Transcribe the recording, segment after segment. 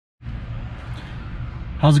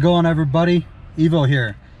How's it going, everybody? Evo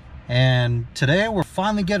here, and today we're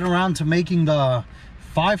finally getting around to making the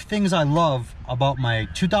 5 things I love about my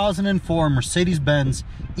 2004 Mercedes-Benz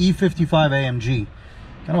E55 AMG.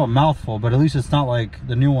 Kind of a mouthful, but at least it's not like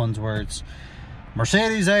the new ones where it's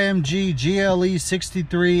Mercedes AMG GLE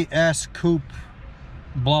 63S Coupe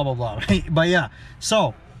blah blah blah. But yeah,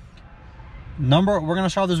 so we're gonna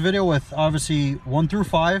start this video with obviously 1 through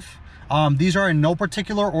 5. These are in no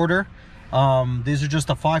particular order. These are just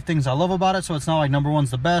the 5 things I love about it, so it's not like number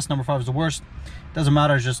 1's the best, number 5 is the worst. Doesn't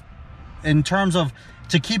matter. It's just in terms of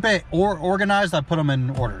to keep it organized, I put them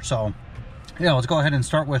in order. So yeah, let's go ahead and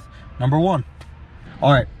start with number 1.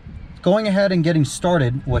 All right, going ahead and getting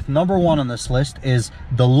started with number 1 on this list is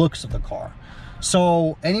the looks of the car.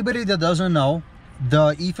 So anybody that doesn't know,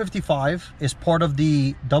 the E55 is part of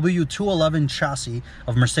the W211 chassis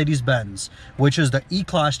of Mercedes-Benz, which is the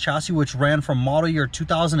E-Class chassis, which ran from model year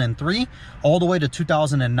 2003 all the way to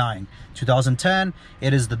 2009. 2010,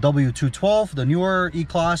 it is the W212, the newer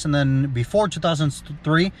E-Class, and then before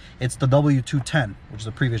 2003, it's the W210, which is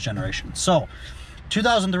the previous generation. So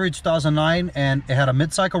 2003, 2009, and it had a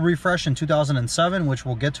mid-cycle refresh in 2007, which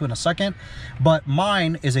we'll get to in a second. But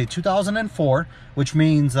mine is a 2004, which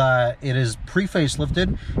means that it is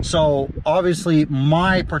pre-facelifted. So obviously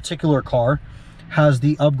my particular car has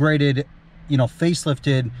the upgraded,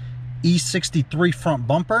 facelifted E63 front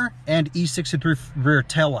bumper and E63 rear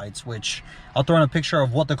taillights, which I'll throw in a picture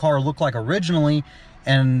of what the car looked like originally.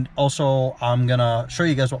 And also I'm gonna show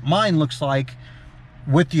you guys what mine looks like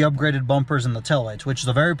with the upgraded bumpers and the taillights, which is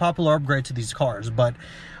a very popular upgrade to these cars. But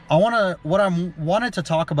what I wanted to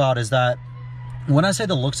talk about is that when I say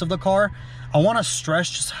the looks of the car, I want to stress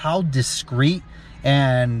just how discreet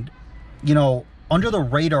and under the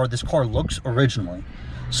radar this car looks originally.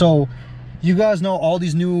 So you guys know all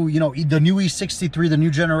these new, the new E63, the new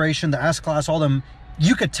generation, the S-Class, all them,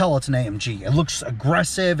 you could tell it's an AMG. It looks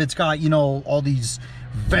aggressive. It's got, all these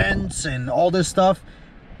vents and all this stuff.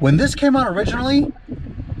 When this came out originally,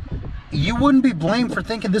 you wouldn't be blamed for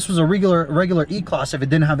thinking this was a regular E-Class if it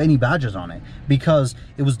didn't have any badges on it, because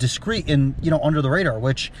it was discreet and, under the radar,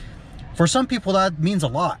 which for some people that means a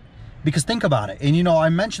lot. Because think about it, and I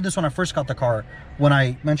mentioned this when I first got the car, when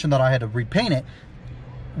I mentioned that I had to repaint it.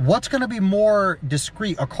 What's going to be more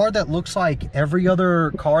discreet? A car that looks like every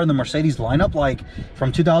other car in the Mercedes lineup, like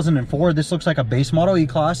from 2004, this looks like a base model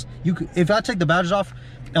E-Class. If I take the badges off,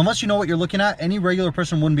 unless you know what you're looking at, any regular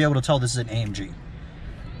person wouldn't be able to tell this is an AMG.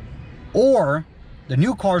 Or the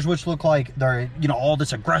new cars, which look like they're, all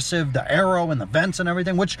this aggressive, the aero and the vents and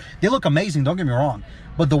everything, which they look amazing, don't get me wrong.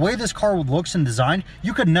 But the way this car looks and designed,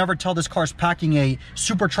 you could never tell this car's packing a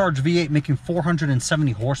supercharged V8 making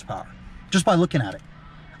 470 horsepower just by looking at it.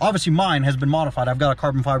 Obviously mine has been modified. I've got a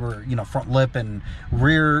carbon fiber, front lip and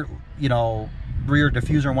rear, rear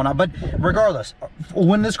diffuser and whatnot. But regardless,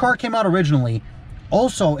 when this car came out originally,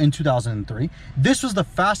 also in 2003, this was the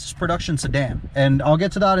fastest production sedan. And I'll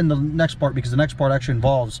get to that in the next part, because the next part actually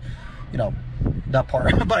involves, that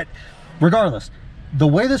part. But regardless, the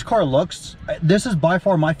way this car looks, this is by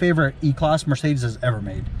far my favorite E-Class Mercedes has ever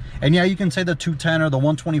made. And yeah, you can say the 210 or the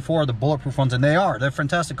 124 or the bulletproof ones, and they're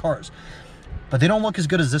fantastic cars. But they don't look as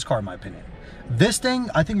good as this car, in my opinion. This thing,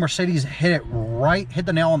 I think Mercedes hit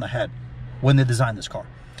the nail on the head when they designed this car.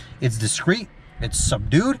 It's discreet, it's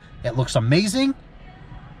subdued, it looks amazing.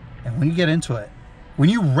 And when you get into it, when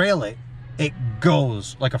you rail it, it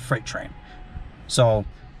goes like a freight train. So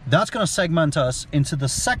that's going to segment us into the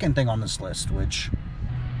second thing on this list, which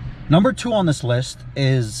number 2 on this list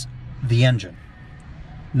is the engine.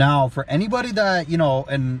 Now, for anybody that,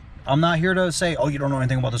 and I'm not here to say, oh, you don't know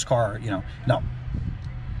anything about this car, no.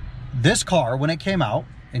 This car, when it came out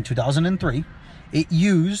in 2003, it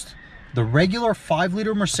used the regular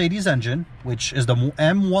 5-liter Mercedes engine, which is the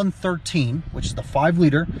M113, which is the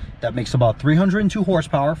 5-liter that makes about 302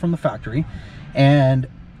 horsepower from the factory. And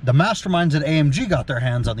the masterminds at AMG got their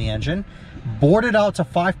hands on the engine, bored it out to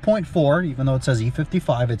 5.4, even though it says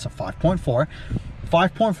E55, it's a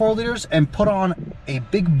 5.4 liters, and put on a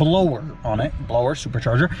big blower on it,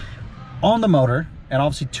 supercharger, on the motor, and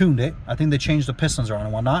obviously tuned it. I think they changed the pistons around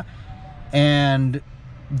and whatnot. And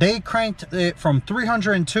they cranked it from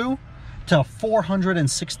 302 to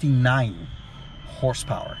 469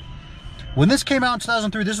 horsepower. When this came out in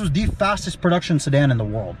 2003, this was the fastest production sedan in the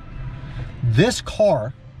world. This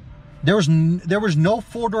car, there was no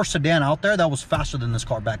 4-door sedan out there that was faster than this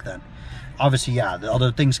car back then. Obviously, yeah, the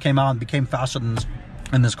other things came out and became faster than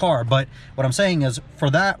this car, but what I'm saying is,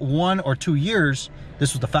 for that 1 or 2 years,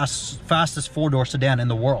 this was the fastest 4-door sedan in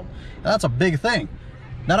the world. And that's a big thing.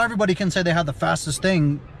 Not everybody can say they have the fastest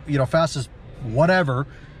thing, fastest whatever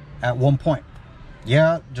at one point.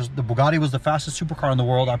 Yeah, just the Bugatti was the fastest supercar in the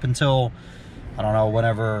world up until, I don't know,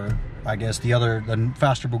 whenever, I guess the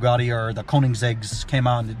faster Bugatti or the Koenigseggs came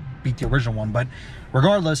out and beat the original one. But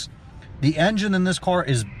regardless, the engine in this car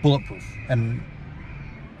is bulletproof. And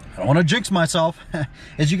I don't want to jinx myself.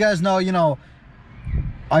 As you guys know, you know,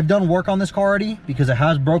 I've done work on this car already because it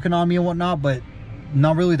has broken on me and whatnot, but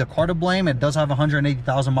not really the car to blame. It does have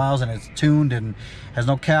 180,000 miles and it's tuned and has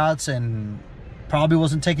no cats and probably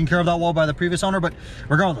wasn't taken care of that well by the previous owner. But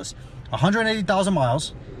regardless, 180,000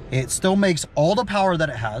 miles, it still makes all the power that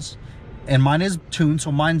it has. And mine is tuned,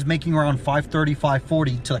 so mine's making around 530,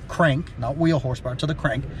 540 to the crank, not wheel horsepower, to the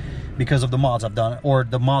crank, because of the mods I've done, or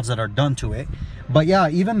the mods that are done to it. But yeah,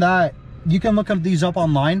 even that, you can look up these up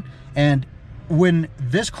online. And when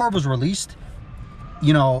this car was released,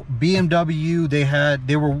 you know, BMW,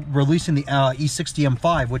 they were releasing the E60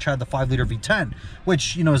 M5, which had the 5-liter V10,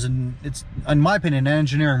 which, you know, it's in my opinion an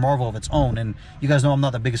engineering marvel of its own. And you guys know I'm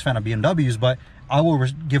not the biggest fan of BMWs, but I will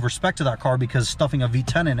give respect to that car because stuffing a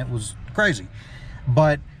V10 in it was crazy.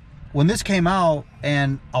 But when this came out,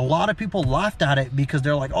 and a lot of people laughed at it because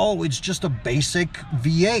they're like, oh, it's just a basic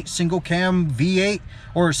V8, single cam V8,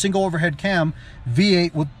 or single overhead cam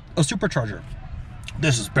V8 with a supercharger.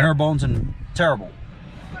 This is bare bones and terrible.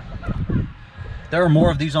 There are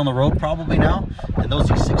more of these on the road probably now than those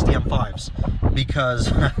E60 M5s,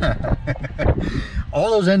 because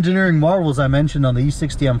all those engineering marvels I mentioned on the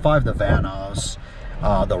E60 M5, the Vanos,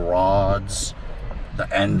 the rods, the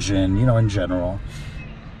engine, you know, in general,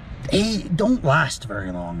 they don't last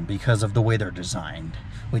very long because of the way they're designed.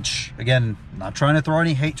 Which, again, not trying to throw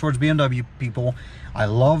any hate towards BMW people. I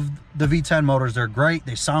love the V10 motors. They're great.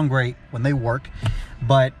 They sound great when they work.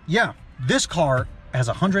 But yeah, this car has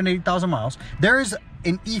 180,000 miles. There is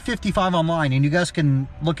an E55 online, and you guys can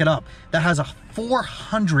look it up, that has a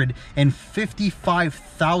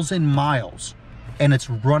 455,000 miles, and it's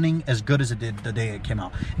running as good as it did the day it came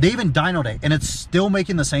out. They even dynoed it, and it's still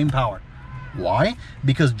making the same power. Why?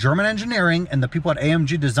 Because German engineering and the people at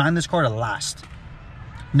AMG designed this car to last.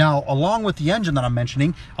 Now, along with the engine that I'm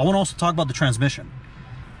mentioning, I want to also talk about the transmission.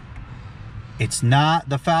 It's not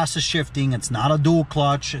the fastest shifting. It's not a dual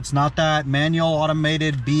clutch. It's not that manual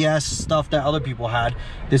automated BS stuff that other people had.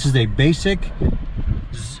 This is a basic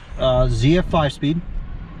ZF 5-speed.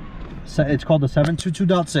 It's called the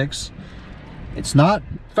 722.6. It's not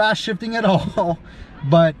fast shifting at all,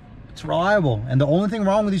 but it's reliable. And the only thing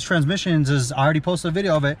wrong with these transmissions is, I already posted a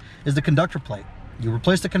video of it, is the conductor plate. You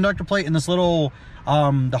replace the conductor plate in this little,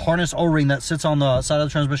 the harness O-ring that sits on the side of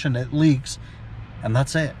the transmission that leaks, and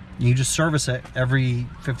that's it. You just service it every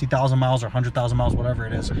 50,000 miles or 100,000 miles, whatever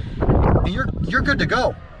it is, and you're good to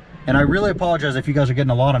go. And I really apologize if you guys are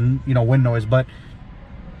getting a lot of, you know, wind noise, but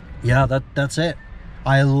yeah, that's it.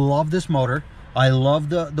 I love this motor. I love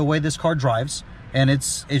the way this car drives, and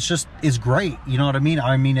it's great. You know what I mean?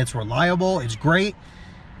 I mean, it's reliable. It's great.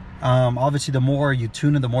 Obviously, the more you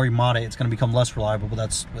tune it, the more you mod it, it's going to become less reliable, but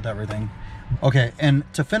that's with everything. Okay, and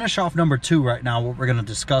to finish off number 2 right now, what we're going to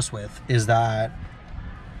discuss with is that,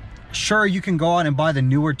 sure, you can go out and buy the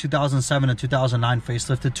newer 2007 and 2009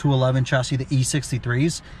 facelifted 211 chassis, the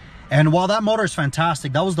E63s. And while that motor is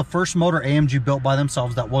fantastic, that was the first motor AMG built by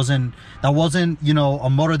themselves. That wasn't, you know, a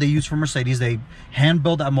motor they used for Mercedes. They hand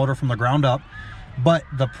built that motor from the ground up. But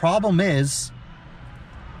the problem is,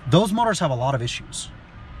 those motors have a lot of issues.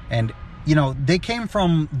 And, you know, they came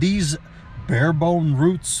from these bare bone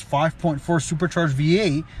roots 5.4 supercharged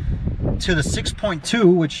V8 to the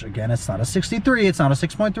 6.2, which again, it's not a 63, it's not a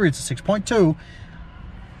 6.3, it's a 6.2.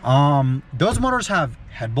 Those motors have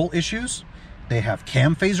head bolt issues, they have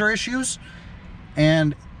cam phaser issues,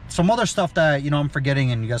 and some other stuff that, you know, I'm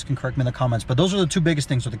forgetting, and you guys can correct me in the comments, but those are the 2 biggest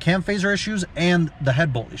things, so the cam phaser issues and the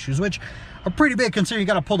head bolt issues, which are pretty big considering you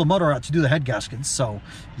got to pull the motor out to do the head gaskets. So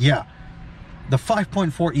yeah, the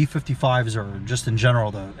 5.4 E55s, or just in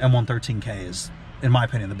general the M113K, is, in my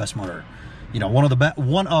opinion, the best motor. You know, one of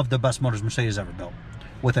the best motors Mercedes ever built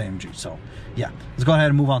with AMG. So yeah, let's go ahead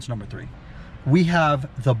and move on to number 3. We have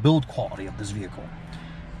the build quality of this vehicle.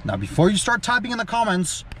 Now, before you start typing in the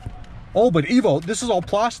comments, oh, but Evo, this is all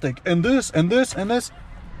plastic, and this, and this, and this.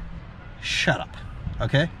 Shut up,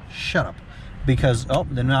 okay? Shut up. Because, oh,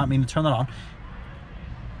 did not mean to turn that on.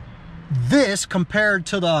 This, compared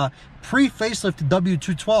to the pre-facelifted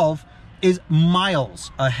W212, is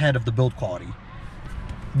miles ahead of the build quality.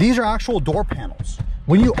 These are actual door panels.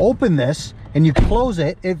 When you open this and you close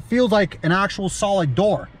it, it feels like an actual solid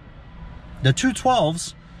door. The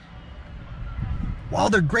 212s, while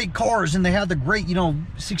they're great cars and they have the great, you know,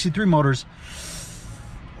 63 motors,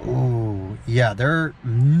 oh yeah, they're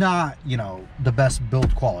not, you know, the best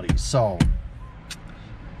build quality. So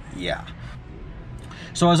yeah,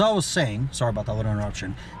 So as I was saying, sorry about that little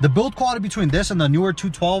interruption, the build quality between this and the newer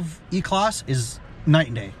 212 E-Class is night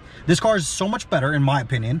and day. This car is so much better in my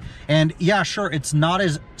opinion. And yeah, sure, it's not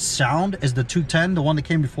as sound as the 210, the one that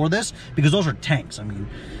came before this, because those are tanks. I mean,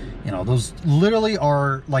 you know, those literally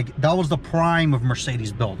are like, that was the prime of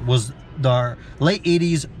Mercedes build, was the late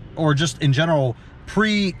 80s, or just in general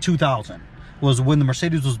pre-2000 was when the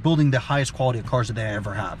Mercedes was building the highest quality of cars that they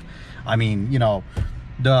ever have. I mean, you know,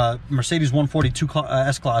 the Mercedes 142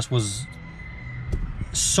 S-Class was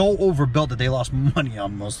so overbuilt that they lost money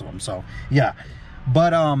on most of them. So yeah,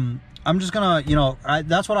 but I'm just gonna, you know,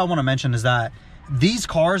 that's what I want to mention, is that these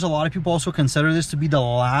cars, a lot of people also consider this to be the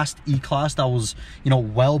last E-Class that was, you know,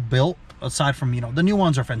 well built. Aside from, you know, the new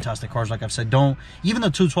ones are fantastic cars, like I've said. Even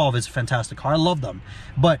the 212 is a fantastic car, I love them,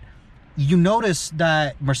 but you notice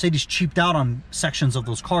that Mercedes cheaped out on sections of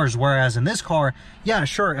those cars, whereas in this car, yeah,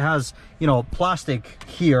 sure, it has, you know, plastic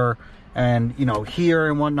here and, you know,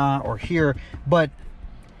 here and whatnot, or here, but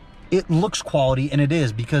it looks quality, and it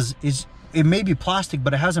is, because it may be plastic,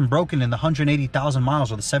 but it hasn't broken in the 180,000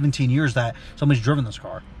 miles or the 17 years that somebody's driven this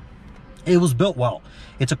car. It was built well.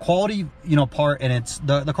 It's a quality, you know, part, and it's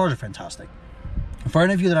the cars are fantastic. For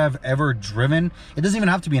any of you that have ever driven, it doesn't even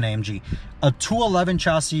have to be an AMG. A 211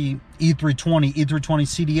 chassis E320,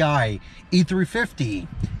 E320 CDI, E350,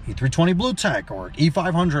 E320 Blue Tech, or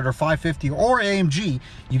E500 or 550 or AMG,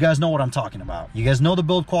 you guys know what I'm talking about. You guys know the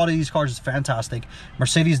build quality of these cars is fantastic.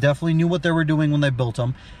 Mercedes definitely knew what they were doing when they built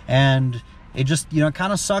them, and it just, you know,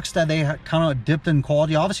 kind of sucks that they kind of dipped in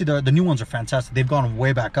quality. Obviously, the new ones are fantastic. They've gone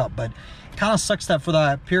way back up, but it kind of sucks that for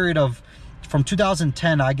that period of, from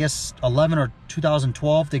 2010, I guess 11 or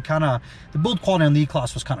 2012, the build quality on the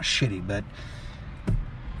E-Class was kind of shitty. But,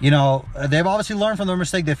 you know, they've obviously learned from their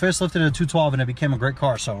mistake. They facelifted a 212 and it became a great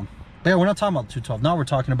car. So, but yeah, we're not talking about the 212. Now we're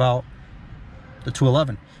talking about the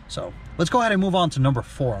 211. So let's go ahead and move on to number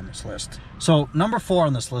 4 on this list. So number 4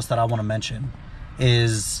 on this list that I want to mention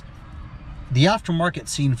is the aftermarket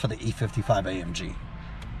scene for the E55 AMG.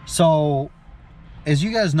 So as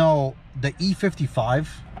you guys know, the E55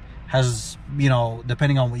 has, you know,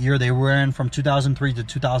 depending on what year they were in, from 2003 to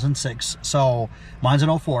 2006. So mine's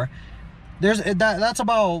an 04. That's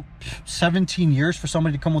about 17 years for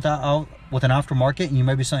somebody to come with an aftermarket. And you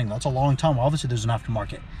may be saying, that's a long time. Well, obviously there's an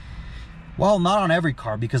aftermarket. Well, not on every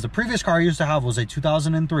car, because the previous car I used to have was a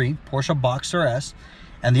 2003 Porsche Boxster S.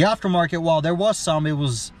 And the aftermarket, while there was some, it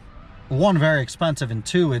was, one, very expensive, and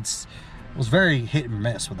two, it was very hit and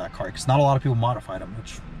miss with that car, because not a lot of people modified them,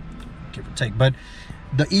 which, give or take. But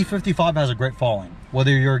the E55 has a great following,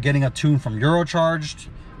 whether you're getting a tune from Eurocharged,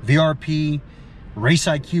 VRP, Race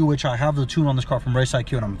IQ, which I have the tune on this car from Race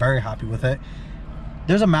IQ, and I'm very happy with it.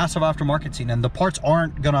 There's a massive aftermarket scene, and the parts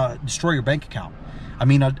aren't gonna destroy your bank account. I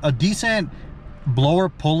mean, a decent blower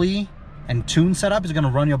pulley and tune setup is going to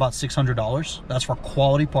run you about $600. That's for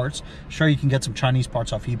quality parts. Sure, you can get some Chinese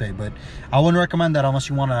parts off eBay, but I wouldn't recommend that unless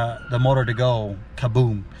you want the motor to go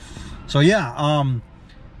kaboom. So yeah,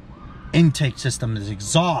 intake systems,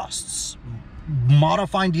 exhausts,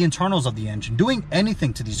 modifying the internals of the engine, doing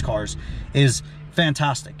anything to these cars is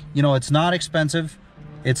fantastic. You know, it's not expensive.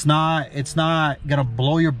 It's not gonna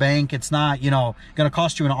blow your bank. It's not, you know, gonna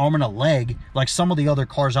cost you an arm and a leg like some of the other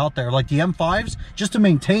cars out there. Like the M5s, just to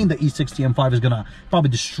maintain the E60 M5 is gonna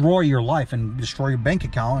probably destroy your life and destroy your bank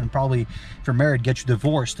account, and probably, if you're married, get you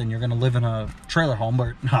divorced, and you're gonna live in a trailer home.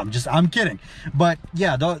 But no, I'm kidding. But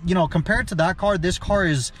yeah, you know, compared to that car, this car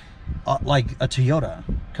is like a Toyota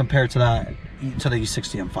compared to the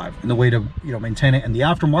E60 M5, and the way to, you know, maintain it. And the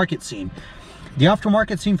aftermarket scene. The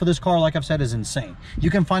aftermarket scene for this car, like I've said, is insane. You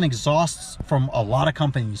can find exhausts from a lot of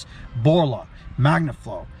companies. Borla,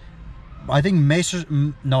 Magnaflow. I think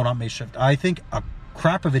not Makeshift. I think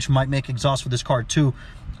Krapovich might make exhaust for this car too.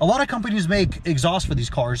 A lot of companies make exhaust for these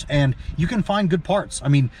cars, and you can find good parts. I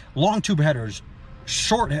mean, long tube headers,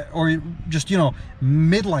 short, or just, you know,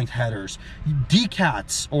 mid-length headers,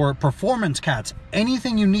 D-cats or performance cats,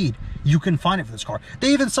 anything you need, you can find it for this car.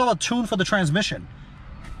 They even sell a tune for the transmission.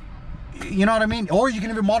 You know what I mean? Or you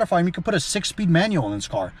can even modify them. You can put a 6-speed manual in this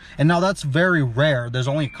car. And now that's very rare. There's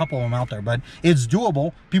only a couple of them out there, but it's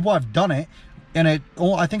doable. People have done it. And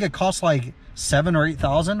I think it costs like $7,000 or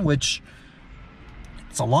 $8,000, which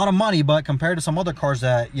it's a lot of money, but compared to some other cars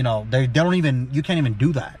that, you know, they don't even, you can't even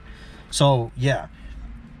do that. So yeah,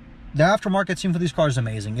 the aftermarket scene for these cars is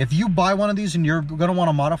amazing. If you buy one of these and you're going to want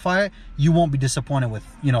to modify it, you won't be disappointed with,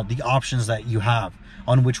 you know, the options that you have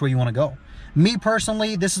on which way you want to go. Me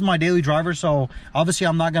personally, this is my daily driver, so obviously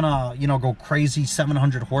I'm not gonna, you know, go crazy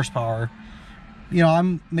 700 horsepower. You know,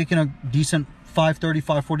 I'm making a decent 530,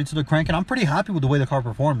 540 to the crank, and I'm pretty happy with the way the car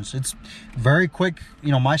performs. It's very quick,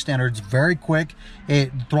 you know, my standards, very quick.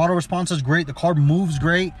 Throttle response is great. The car moves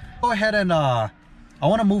great. Go ahead and I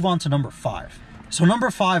want to move on to number 5. So number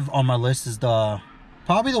 5 on my list is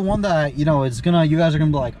probably the one that, you know, you guys are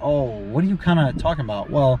gonna be like, oh, what are you kind of talking about?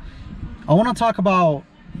 Well, I want to talk about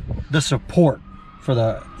the support for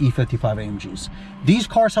the E55 AMGs. These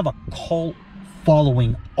cars have a cult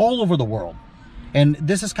following all over the world. And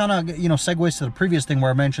this is kind of, you know, segues to the previous thing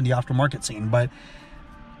where I mentioned the aftermarket scene. But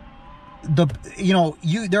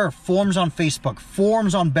there are forums on Facebook,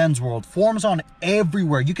 forums on Ben's World, forums on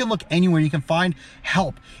everywhere. You can look anywhere, you can find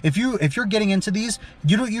help. If you're getting into these,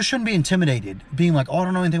 you shouldn't be intimidated, being like, oh, I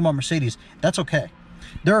don't know anything about Mercedes. That's okay.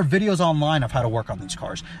 There are videos online of how to work on these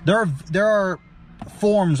cars. There are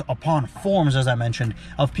forums upon forums, as I mentioned,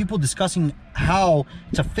 of people discussing how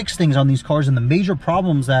to fix things on these cars and the major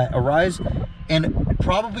problems that arise, and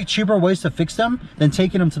probably cheaper ways to fix them than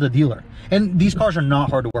taking them to the dealer. And these cars are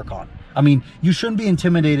not hard to work on. I mean, you shouldn't be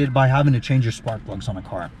intimidated by having to change your spark plugs on a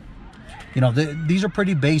car. You know, these are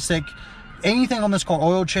pretty basic. Anything on this car,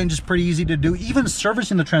 oil change is pretty easy to do. Even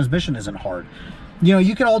servicing the transmission isn't hard. You know,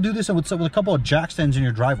 you can all do this with a couple of jack stands in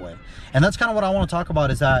your driveway. And that's kind of what I want to talk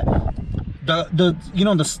about, is that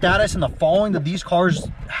the status and the following that these cars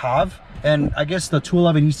have, and I guess the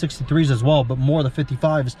 211 E63s as well, but more the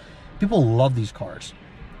 55s, people love these cars.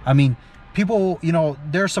 I mean, people, you know,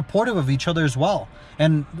 they're supportive of each other as well.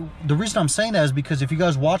 And the reason I'm saying that is because if you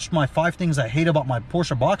guys watched my 5 things I hate about my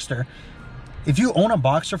Porsche Boxster, if you own a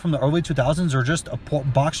Boxster from the early 2000s, or just a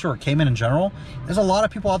Boxster or Cayman in general, there's a lot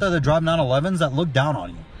of people out there that drive 911s that look down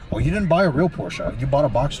on you. Oh, you didn't buy a real Porsche, you bought a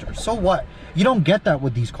Boxster. So what? You don't get that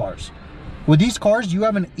with these cars. With these cars, you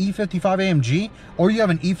have an E55 AMG or you have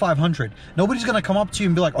an E500. Nobody's going to come up to you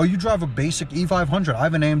and be like, oh, you drive a basic E500, I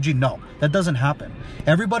have an AMG. No, that doesn't happen.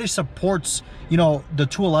 Everybody supports, you know, the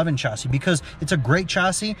 211 chassis because it's a great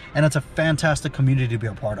chassis and it's a fantastic community to be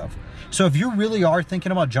a part of. So if you really are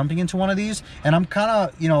thinking about jumping into one of these, and I'm kind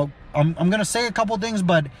of, you know, I'm going to say a couple things,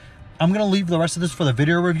 but I'm going to leave the rest of this for the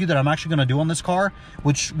video review that I'm actually going to do on this car,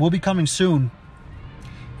 which will be coming soon.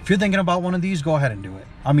 If you're thinking about one of these, go ahead and do it.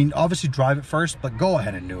 I mean, obviously drive it first, but go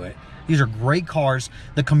ahead and do it. These are great cars.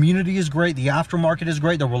 The community is great. The aftermarket is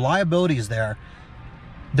great. The reliability is there.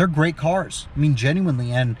 They're great cars. I mean,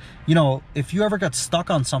 genuinely. And, you know, if you ever got stuck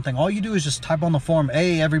on something, all you do is just type on the forum,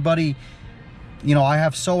 hey, everybody, you know, I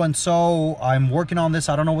have so-and-so, I'm working on this,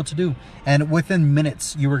 I don't know what to do. And within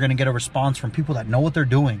minutes, you were going to get a response from people that know what they're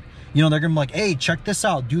doing. You know, they're going to be like, hey, check this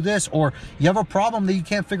out, do this. Or you have a problem that you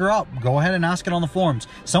can't figure out, go ahead and ask it on the forums.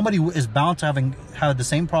 Somebody is bound to have the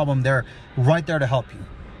same problem. They're right there to help you.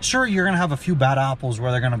 Sure, you're going to have a few bad apples where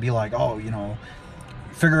they're going to be like, oh, you know,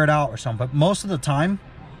 figure it out or something. But most of the time,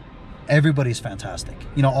 everybody's fantastic.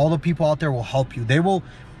 You know, all the people out there will help you. They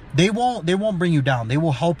won't bring you down. They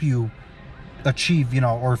will help you achieve, you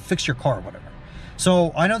know, or fix your car or whatever.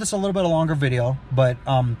 So I know this is a little bit of a longer video, but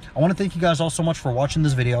I want to thank you guys all so much for watching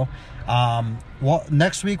this video. Well,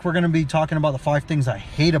 next week we're going to be talking about the 5 things I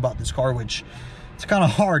hate about this car, which it's kind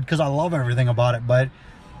of hard because I love everything about it. But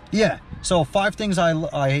yeah, so 5 things I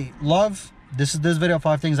love. This video,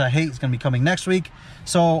 5 things I hate, is going to be coming next week.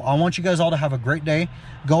 So I want you guys all to have a great day.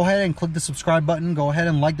 Go ahead and click the subscribe button. Go ahead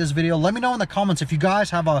and like this video. Let me know in the comments if you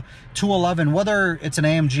guys have a 211, whether it's an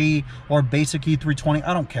AMG or basic E320.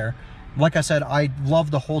 I don't care. Like I said, I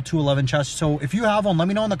love the whole 211 chassis. So if you have one, let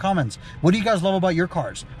me know in the comments. What do you guys love about your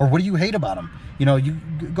cars? Or what do you hate about them? You know, you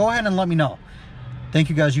go ahead and let me know. Thank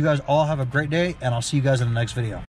you guys. You guys all have a great day, and I'll see you guys in the next video.